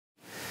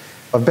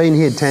I've been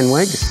here 10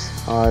 weeks.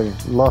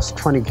 I've lost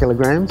 20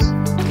 kilograms.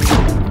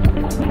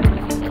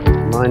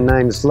 My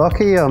name's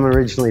Locky. I'm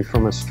originally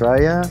from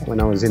Australia.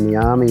 When I was in the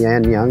army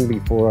and young,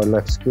 before I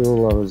left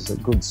school, I was a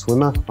good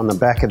swimmer. On the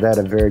back of that,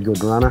 a very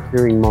good runner.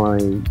 During my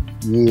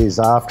years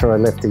after I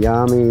left the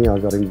army, I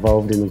got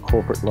involved in the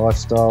corporate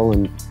lifestyle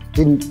and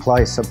didn't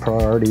place a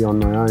priority on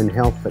my own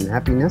health and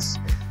happiness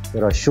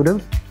that I should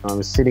have. I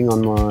was sitting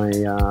on my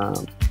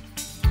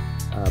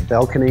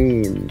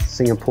balcony in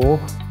Singapore,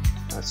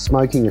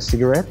 smoking a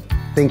cigarette,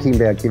 thinking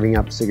about giving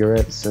up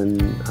cigarettes,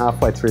 and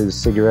halfway through the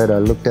cigarette I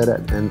looked at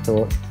it and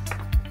thought,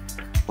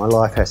 my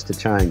life has to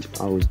change.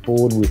 I was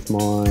bored with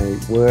my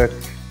work,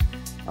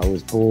 I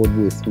was bored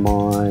with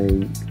my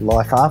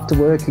life after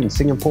work in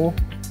Singapore.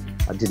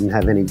 I didn't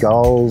have any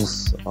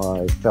goals,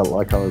 I felt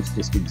like I was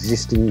just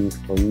existing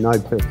for no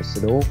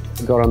purpose at all.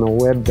 I got on the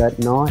web that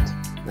night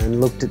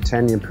and looked at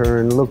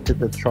Thanyapura and looked at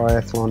the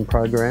triathlon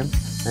program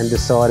and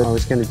decided I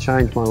was going to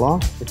change my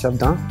life, which I've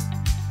done.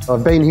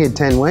 I've been here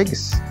 10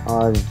 weeks.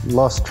 I've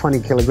lost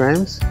 20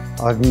 kilograms.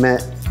 I've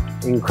met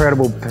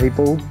incredible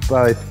people,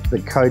 both the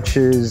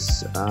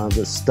coaches,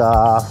 the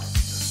staff,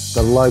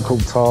 the local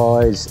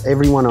Thais.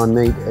 Everyone I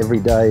meet every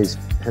day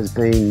has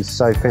been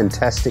so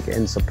fantastic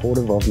and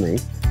supportive of me.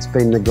 It's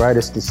been the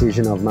greatest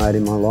decision I've made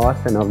in my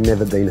life, and I've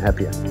never been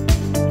happier.